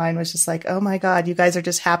friend of mine was just like, oh my God, you guys are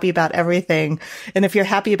just happy about everything. And if you're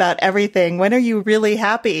happy about everything, when are you really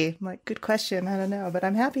happy? I'm like, good question. I don't know, but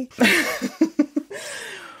I'm happy.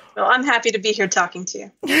 Well, I'm happy to be here talking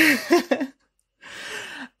to you.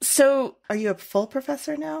 So are you a full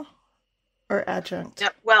professor now or adjunct?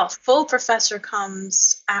 Yep. Well, full professor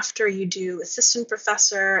comes after you do assistant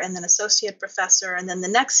professor and then associate professor. And then the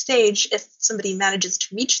next stage, if somebody manages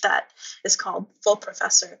to reach that, is called full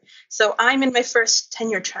professor. So I'm in my first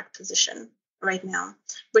tenure track position right now,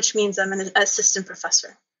 which means I'm an assistant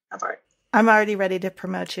professor of art. I'm already ready to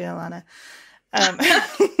promote you, Elana.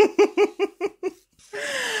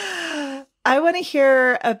 I want to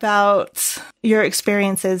hear about your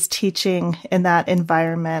experiences teaching in that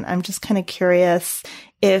environment. I'm just kind of curious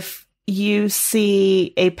if you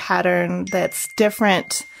see a pattern that's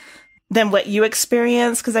different than what you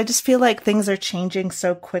experience, because I just feel like things are changing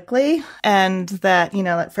so quickly. And that,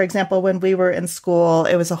 like, for example, when we were in school,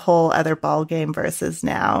 it was a whole other ballgame versus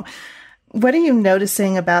now. What are you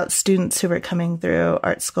noticing about students who are coming through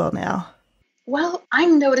art school now? Well,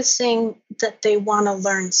 I'm noticing that they want to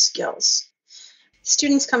learn skills.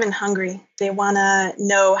 Students come in hungry. They want to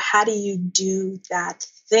know, how do you do that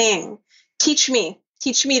thing? Teach me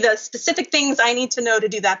the specific things I need to know to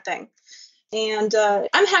do that thing. And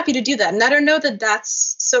I'm happy to do that. And I don't know that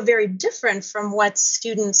that's so very different from what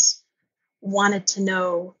students wanted to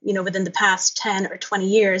know, within the past 10 or 20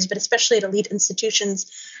 years, but especially at elite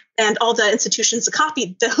institutions and all the institutions that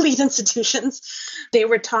copied the elite institutions. They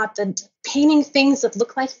were taught that painting things that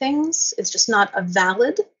look like things is just not a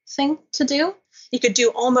valid thing to do. You could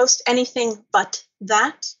do almost anything but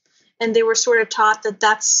that. And they were sort of taught that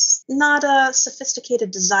that's not a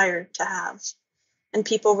sophisticated desire to have. And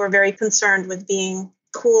people were very concerned with being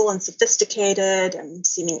cool and sophisticated and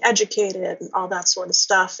seeming educated and all that sort of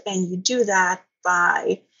stuff. And you do that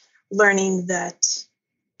by learning that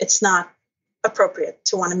it's not appropriate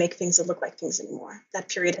to want to make things that look like things anymore. That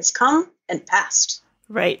period has come and passed.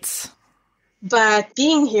 Right. But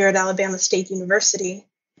being here at Alabama State University,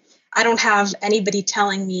 I don't have anybody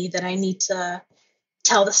telling me that I need to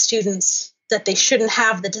tell the students that they shouldn't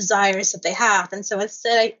have the desires that they have. And so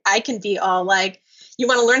instead, I can be all like, you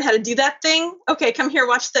want to learn how to do that thing? Okay, come here,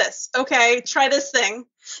 watch this. Okay, try this thing.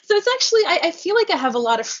 So it's actually, I feel like I have a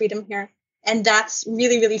lot of freedom here. And that's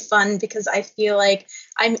really, really fun because I feel like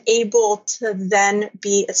I'm able to then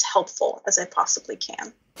be as helpful as I possibly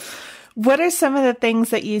can. What are some of the things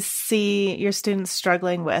that you see your students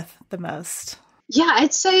struggling with the most? Yeah,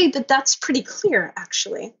 I'd say that that's pretty clear,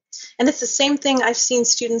 actually. And it's the same thing I've seen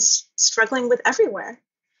students struggling with everywhere.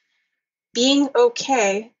 Being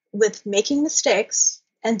okay with making mistakes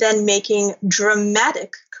and then making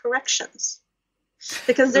dramatic corrections.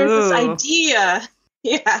 Because there's this idea,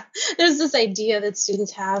 there's this idea that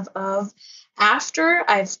students have of, after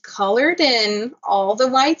I've colored in all the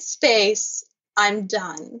white space, I'm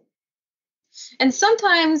done. And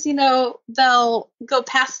sometimes, they'll go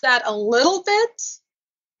past that a little bit,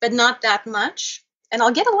 but not that much. And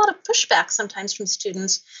I'll get a lot of pushback sometimes from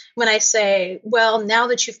students when I say, well, now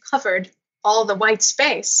that you've covered all the white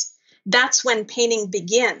space, that's when painting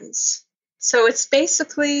begins. So it's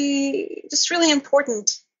basically just really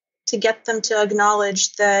important to get them to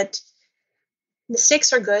acknowledge that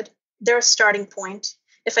mistakes are good. They're a starting point.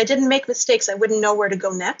 If I didn't make mistakes, I wouldn't know where to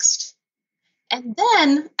go next. And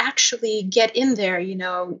then actually get in there,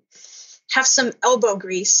 have some elbow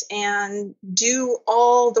grease and do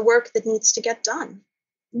all the work that needs to get done.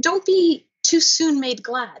 Don't be too soon made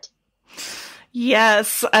glad.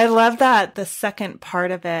 Yes, I love that. The second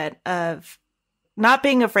part of it, of not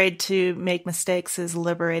being afraid to make mistakes, is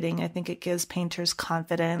liberating. I think it gives painters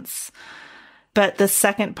confidence. But the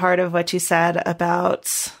second part of what you said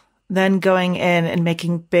about then going in and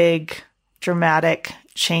making big, dramatic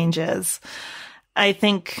changes, I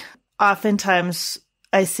think oftentimes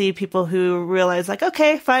I see people who realize like,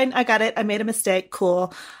 okay, fine, I got it. I made a mistake.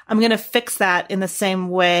 Cool. I'm going to fix that in the same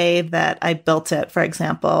way that I built it, for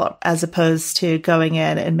example, as opposed to going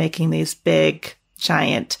in and making these big,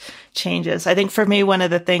 giant changes. I think for me, one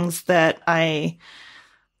of the things that I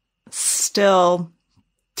still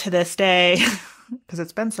to this day, because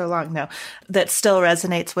it's been so long now, that still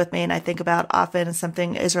resonates with me and I think about often is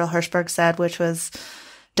something Israel Hirschberg said, which was,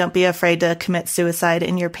 don't be afraid to commit suicide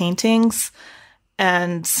in your paintings.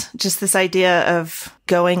 And just this idea of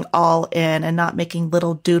going all in and not making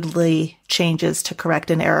little doodly changes to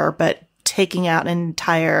correct an error, but taking out an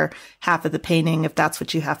entire half of the painting if that's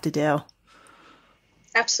what you have to do.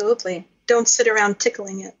 Absolutely. Don't sit around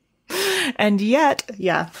tickling it. And yet,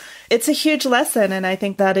 yeah, it's a huge lesson. And I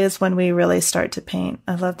think that is when we really start to paint.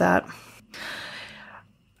 I love that.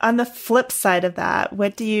 On the flip side of that,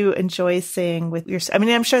 what do you enjoy seeing with your, I mean,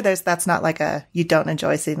 I'm sure that's not like you don't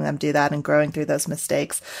enjoy seeing them do that and growing through those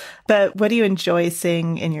mistakes, but what do you enjoy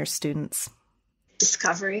seeing in your students?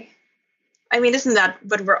 Discovery. I mean, isn't that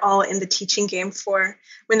what we're all in the teaching game for?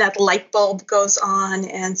 When that light bulb goes on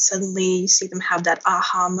and suddenly you see them have that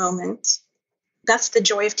aha moment. That's the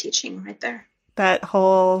joy of teaching right there. That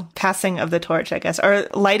whole passing of the torch, I guess, or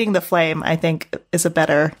lighting the flame, I think is a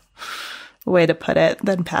better way to put it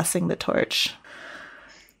than passing the torch.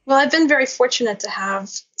 Well, I've been very fortunate to have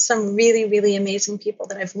some really, really amazing people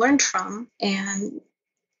that I've learned from. And,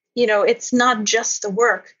 it's not just the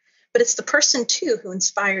work, but it's the person too who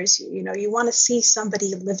inspires you. You want to see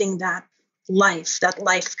somebody living that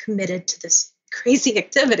life committed to this crazy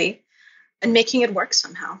activity and making it work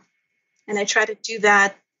somehow. And I try to do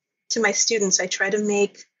that to my students. I try to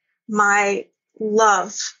make my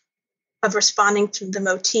love of responding to the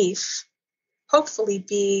motif hopefully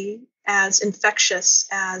be as infectious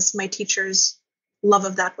as my teacher's love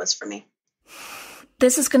of that was for me.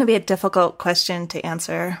 This is going to be a difficult question to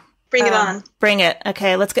answer. Bring it on. Bring it.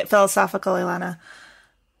 Okay, let's get philosophical, Elana.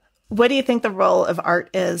 What do you think the role of art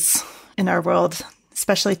is in our world,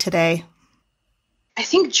 especially today? I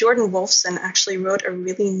think Jordan Wolfson actually wrote a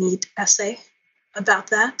really neat essay about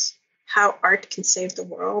that, how art can save the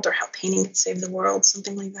world or how painting can save the world,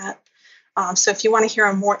 something like that. So if you want to hear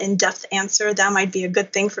a more in-depth answer, that might be a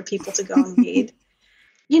good thing for people to go and read.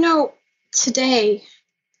 Today,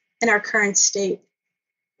 in our current state,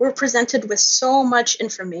 we're presented with so much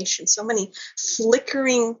information, so many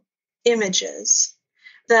flickering images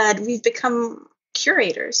that we've become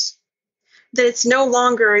curators, that it's no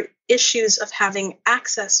longer issues of having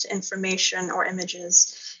access to information or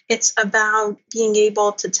images. It's about being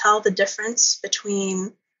able to tell the difference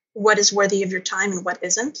between what is worthy of your time and what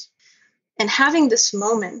isn't. And having this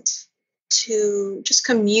moment to just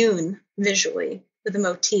commune visually with the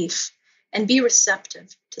motif and be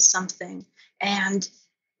receptive to something and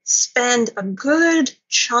spend a good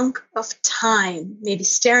chunk of time maybe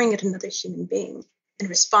staring at another human being and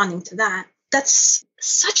responding to that. That's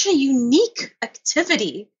such a unique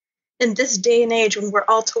activity in this day and age when we're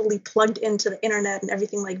all totally plugged into the internet and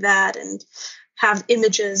everything like that and have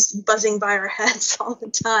images buzzing by our heads all the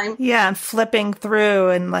time. Yeah, and flipping through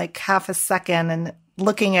in like half a second and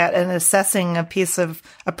looking at and assessing a piece of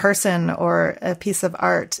a person or a piece of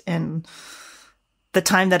art in the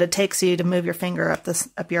time that it takes you to move your finger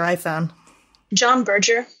up your iPhone. John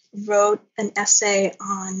Berger wrote an essay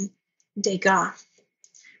on Degas,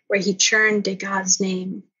 where he churned Degas'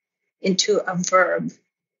 name into a verb,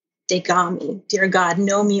 Degami, dear God,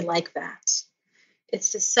 know me like that.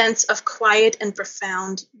 It's the sense of quiet and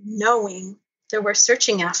profound knowing that we're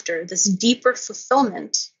searching after, this deeper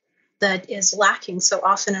fulfillment that is lacking so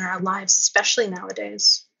often in our lives, especially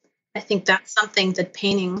nowadays. I think that's something that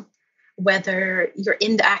painting, whether you're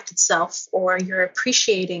in the act itself or you're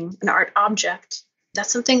appreciating an art object,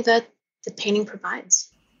 that's something that the painting provides.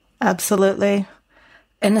 Absolutely.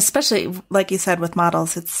 And especially, like you said, with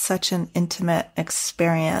models, it's such an intimate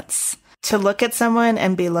experience to look at someone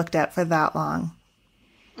and be looked at for that long.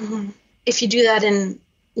 Mm-hmm. If you do that in,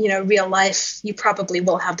 real life, you probably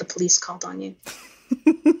will have the police called on you.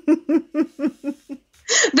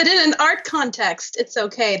 But in an art context, it's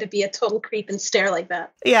okay to be a total creep and stare like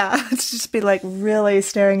that. Yeah, it's just be like really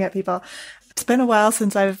staring at people. It's been a while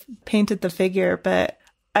since I've painted the figure, but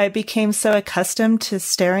I became so accustomed to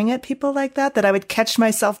staring at people like that I would catch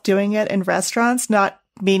myself doing it in restaurants, not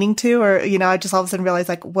meaning to, or, I just all of a sudden realized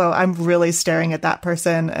like, whoa, I'm really staring at that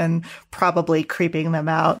person and probably creeping them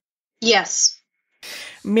out. Yes.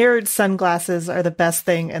 Mirrored sunglasses are the best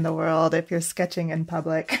thing in the world if you're sketching in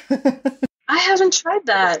public. I haven't tried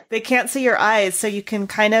that. They can't see your eyes, so you can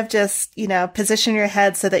kind of just, position your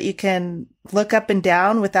head so that you can look up and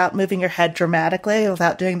down without moving your head dramatically,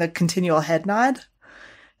 without doing the continual head nod.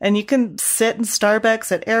 And you can sit in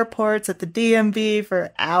Starbucks at airports, at the DMV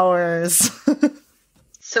for hours.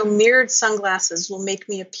 So mirrored sunglasses will make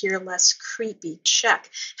me appear less creepy. Check.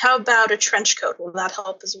 How about a trench coat? Will that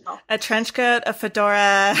help as well? A trench coat, a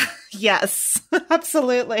fedora. Yes,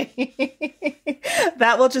 absolutely.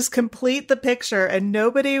 That will just complete the picture and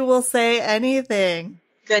nobody will say anything.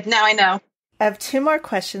 Good. Now I know. I have 2 more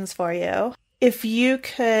questions for you. If you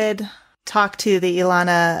could talk to the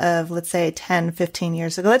Elana of, let's say, 10, 15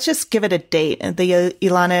 years ago, let's just give it a date, the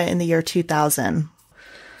Elana in the year 2000,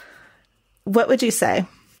 what would you say?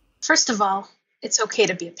 First of all, it's okay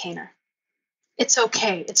to be a painter. It's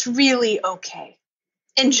okay. It's really okay.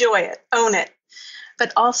 Enjoy it. Own it.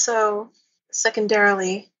 But also,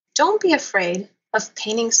 secondarily, don't be afraid of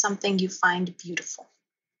painting something you find beautiful.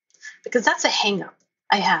 Because that's a hang-up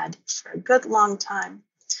I had for a good long time.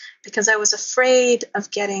 Because I was afraid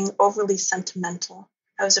of getting overly sentimental.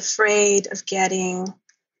 I was afraid of getting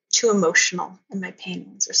too emotional in my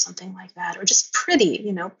paintings or something like that. Or just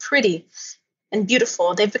pretty, pretty and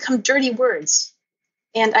beautiful. They've become dirty words.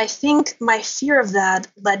 And I think my fear of that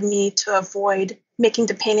led me to avoid making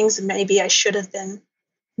the paintings that maybe I should have been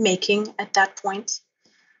making at that point.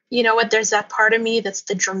 You know what? There's that part of me that's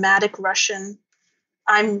the dramatic Russian.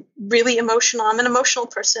 I'm really emotional. I'm an emotional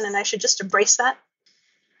person and I should just embrace that.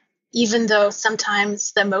 Even though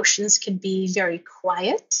sometimes the emotions can be very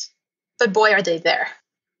quiet, but boy, are they there.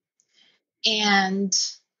 And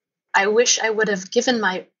I wish I would have given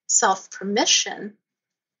myself permission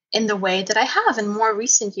in the way that I have in more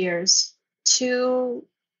recent years to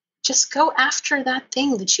just go after that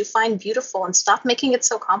thing that you find beautiful and stop making it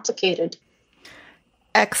so complicated.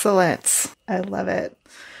 Excellent. I love it.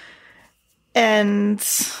 And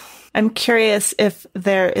I'm curious if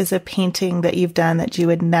there is a painting that you've done that you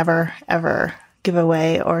would never, ever give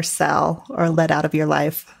away or sell or let out of your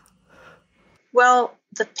life. Well,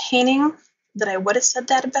 the painting that I would have said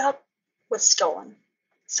that about was stolen.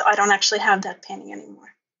 So I don't actually have that painting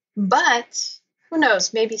anymore. But who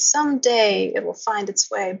knows, maybe someday it will find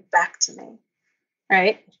its way back to me,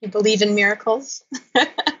 right? You believe in miracles?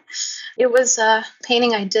 It was a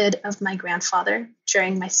painting I did of my grandfather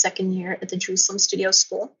during my second year at the Jerusalem Studio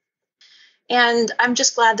School. And I'm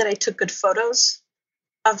just glad that I took good photos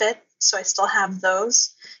of it. So I still have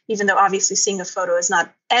those, even though obviously seeing a photo is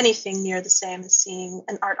not anything near the same as seeing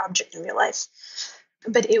an art object in real life.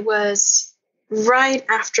 But it was right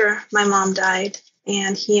after my mom died,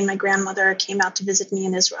 and he and my grandmother came out to visit me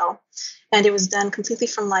in Israel. And it was done completely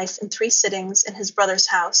from life in 3 sittings in his brother's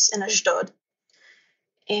house in Ashdod.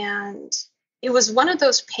 And it was one of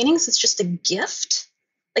those paintings that's just a gift.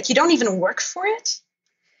 Like you don't even work for it.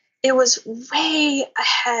 It was way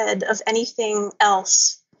ahead of anything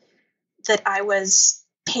else that I was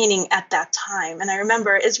painting at that time. And I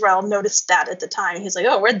remember Israel noticed that at the time. He's like,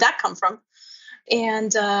 oh, where'd that come from?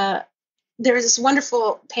 And there is this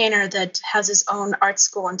wonderful painter that has his own art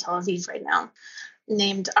school in Tel Aviv right now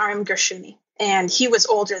named Aram Gershuni. And he was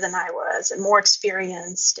older than I was and more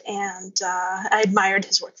experienced. And I admired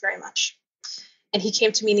his work very much. And he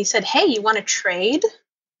came to me and he said, hey, you want to trade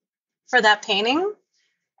for that painting?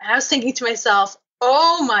 And I was thinking to myself,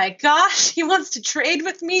 oh my gosh, he wants to trade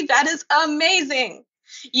with me? That is amazing.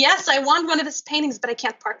 Yes, I want one of his paintings, but I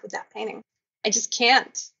can't part with that painting. I just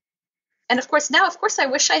can't. And of course, I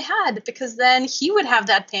wish I had, because then he would have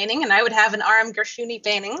that painting and I would have an Aram Gershuni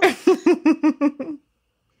painting.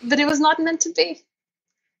 But it was not meant to be.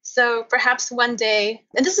 So perhaps one day,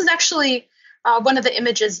 and this is actually one of the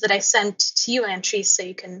images that I sent to you, Antrice, so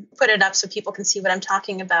you can put it up so people can see what I'm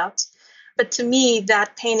talking about. But to me,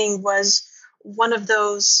 that painting was one of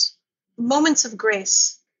those moments of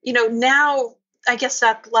grace. You know, now I guess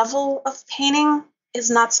that level of painting is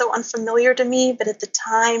not so unfamiliar to me, but at the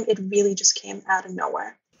time, it really just came out of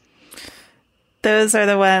nowhere. Those are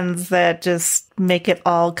the ones that just make it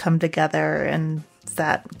all come together, and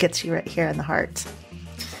that gets you right here in the heart.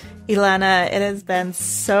 Elana, it has been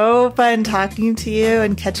so fun talking to you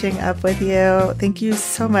and catching up with you. Thank you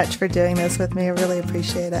so much for doing this with me. I really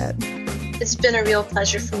appreciate it. It's been a real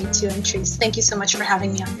pleasure for me too, Antrice. Thank you so much for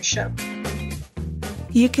having me on your show.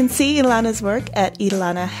 You can see Elana's work at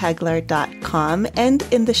elanahagler.com, and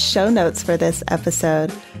in the show notes for this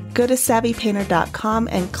episode, go to savvypainter.com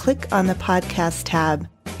and click on the podcast tab.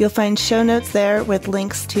 You'll find show notes there with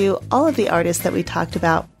links to all of the artists that we talked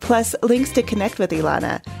about, plus links to connect with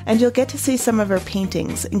Elana, and you'll get to see some of her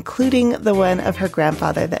paintings, including the one of her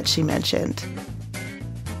grandfather that she mentioned.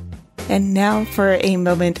 And now for a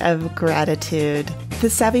moment of gratitude. The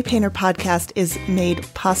Savvy Painter podcast is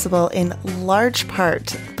made possible in large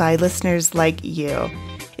part by listeners like you.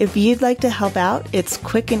 If you'd like to help out, it's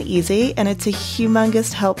quick and easy, and it's a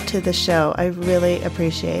humongous help to the show. I really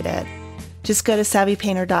appreciate it. Just go to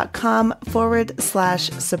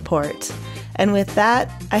savvypainter.com/support. And with that,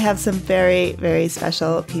 I have some very, very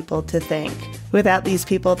special people to thank. Without these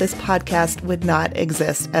people, this podcast would not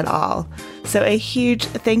exist at all. So a huge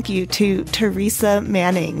thank you to Teresa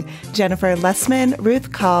Manning, Jennifer Lessman,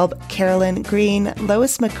 Ruth Kalb, Carolyn Green,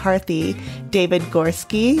 Lois McCarthy, David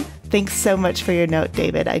Gorski. Thanks so much for your note,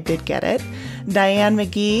 David. I did get it. Diane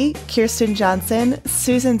McGee, Kirsten Johnson,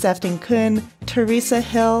 Susan Zefton-Kuhn, Teresa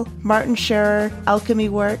Hill, Martin Scherer, Alchemy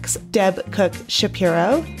Works, Deb Cook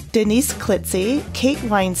Shapiro, Denise Klitzy, Kate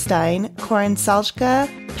Weinstein, Corin Salchka,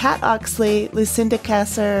 Pat Oxley, Lucinda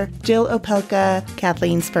Kasser, Jill Opelka,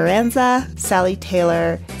 Kathleen Speranza, Sally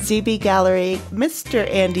Taylor, ZB Gallery, Mr.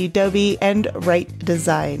 Andy Doby, and Right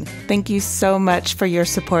Design. Thank you so much for your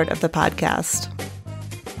support of the podcast.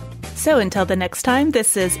 So until the next time,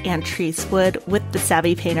 this is Ann Treese Wood with the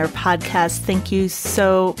Savvy Painter podcast. Thank you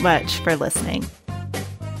so much for listening.